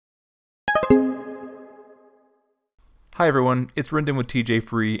Hi everyone, it's Rendon with TJ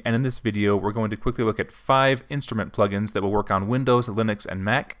Free, and in this video we're going to quickly look at 5 instrument plugins that will work on Windows, Linux, and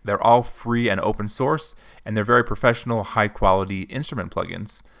Mac. They're all free and open source, and they're very professional, high-quality instrument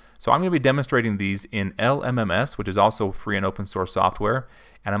plugins. So I'm going to be demonstrating these in LMMS, which is also free and open source software,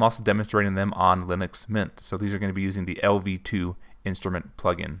 and I'm also demonstrating them on Linux Mint. So these are going to be using the LV2 instrument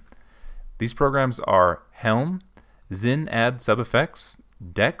plugin. These programs are Helm, ZynAddSubFX,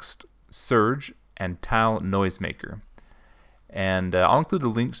 Dexed, Surge, and TAL Noise Maker. And I'll include the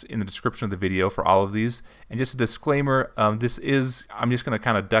links in the description of the video for all of these. And just a disclaimer, I'm just going to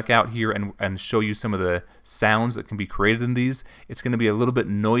kind of duck out here and show you some of the sounds that can be created in these. It's going to be a little bit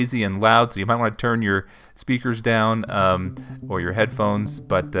noisy and loud, so you might want to turn your speakers down or your headphones,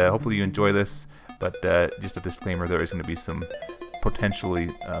 but hopefully you enjoy this. But just a disclaimer, there is going to be some potentially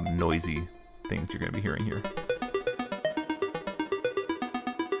noisy things you're going to be hearing here.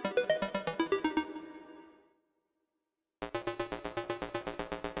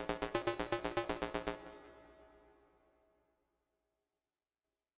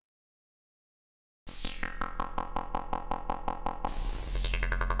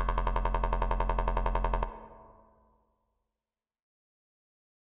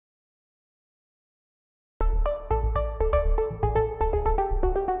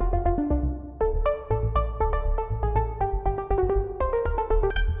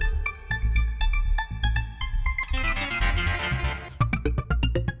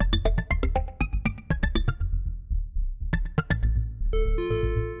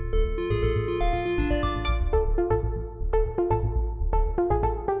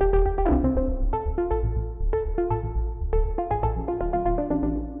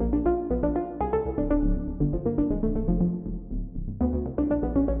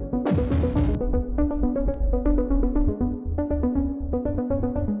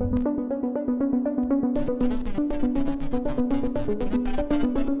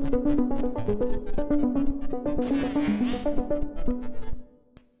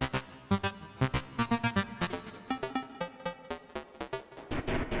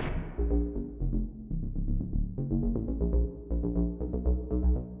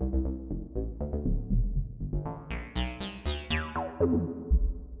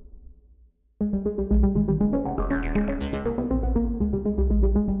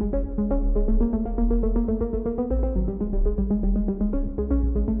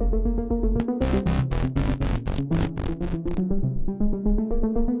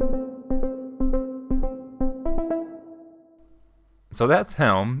 So that's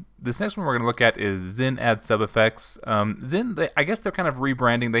Helm. This next one we're going to look at is ZynAddSubFX. I guess they're kind of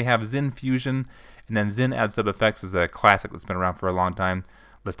rebranding. They have Zyn Fusion, and then ZynAddSubFX is a classic that's been around for a long time.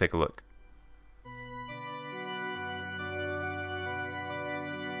 Let's take a look.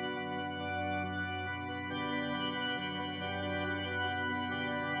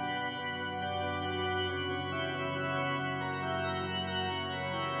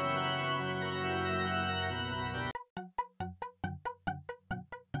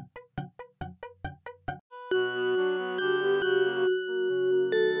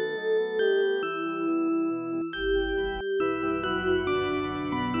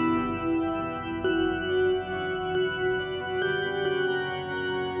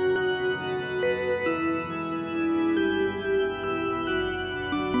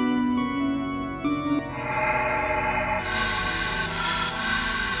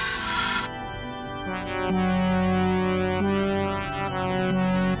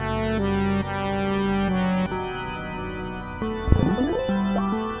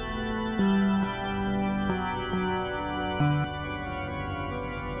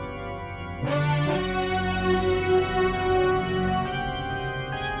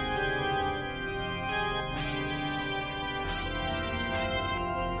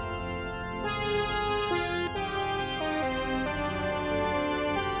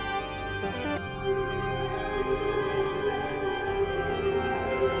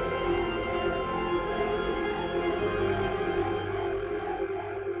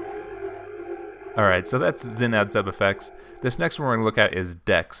 Alright, so that's ZynAddSubFX. This next one we're going to look at is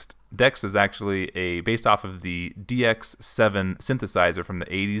Dexed. Dexed is actually based off of the DX7 synthesizer from the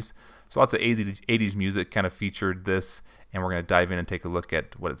 80s. So lots of 80s music kind of featured this, and we're going to dive in and take a look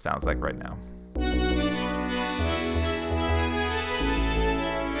at what it sounds like right now.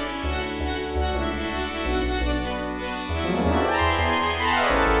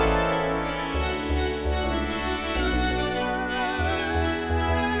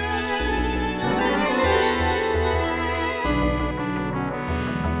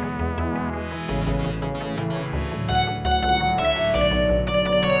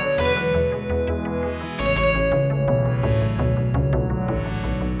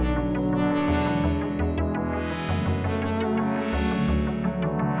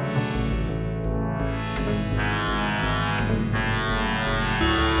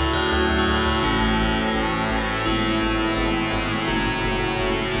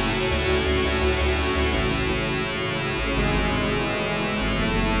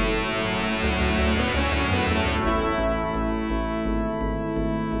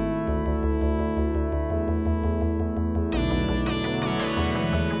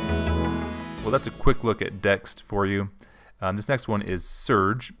 Well, that's a quick look at Dexed for you. This next one is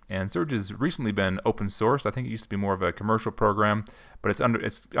Surge, and Surge has recently been open sourced. I think it used to be more of a commercial program, but it's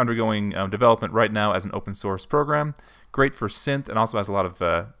undergoing development right now as an open source program. Great for synth and also has a lot of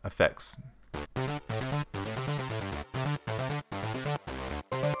effects.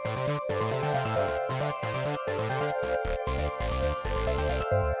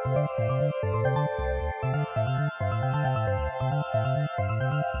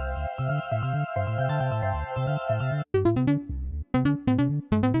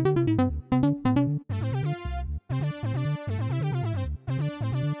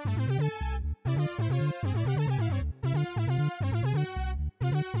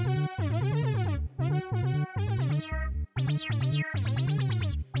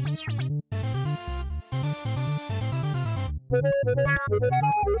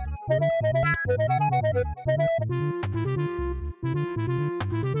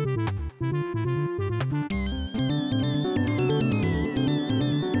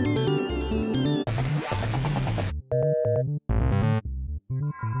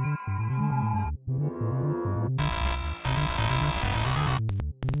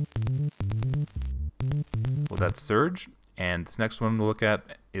 Well, that's Surge, and this next one we'll look at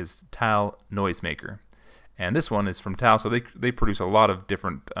is TAL Noise Maker. And this one is from TAL, so they produce a lot of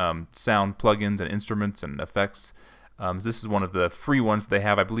different sound plugins and instruments and effects. This is one of the free ones they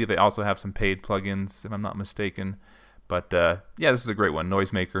have. I believe they also have some paid plugins, if I'm not mistaken. But yeah, this is a great one,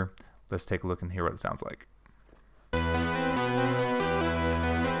 Noise Maker. Let's take a look and hear what it sounds like.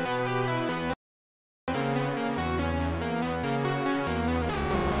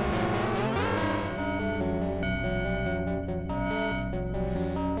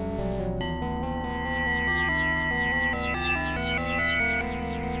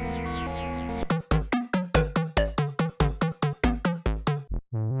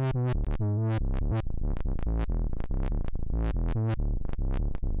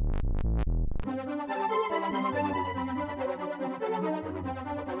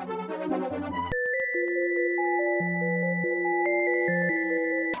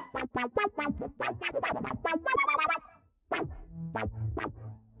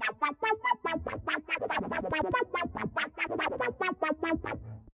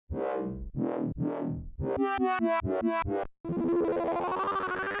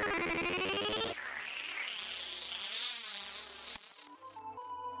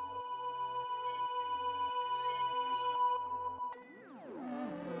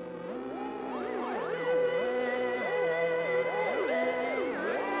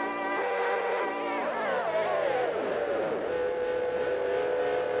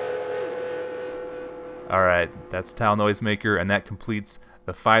 Alright, that's TAL Noise Maker, and that completes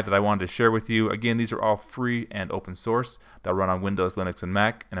the 5 that I wanted to share with you. Again, these are all free and open source. They'll run on Windows, Linux, and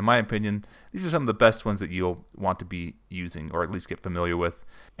Mac, and in my opinion, these are some of the best ones that you'll want to be using, or at least get familiar with.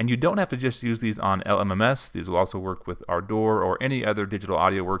 And you don't have to just use these on LMMS. These will also work with Ardour or any other digital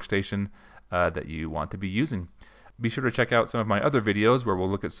audio workstation that you want to be using. Be sure to check out some of my other videos where we'll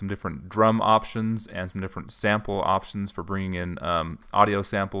look at some different drum options and some different sample options for bringing in audio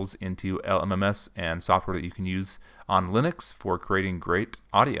samples into LMMS and software that you can use on Linux for creating great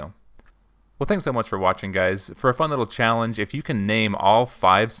audio. Well, thanks so much for watching, guys. For a fun little challenge, if you can name all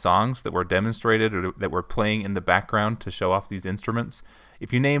 5 songs that were demonstrated or that were playing in the background to show off these instruments,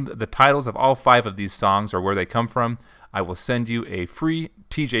 if you name the titles of all 5 of these songs or where they come from, I will send you a free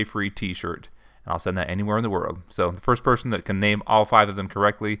TJ Free t-shirt. And I'll send that anywhere in the world. So the first person that can name all 5 of them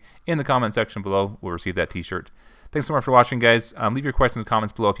correctly in the comment section below will receive that t-shirt. Thanks so much for watching, guys. Leave your questions and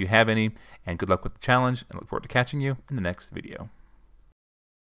comments below if you have any, and good luck with the challenge, and look forward to catching you in the next video.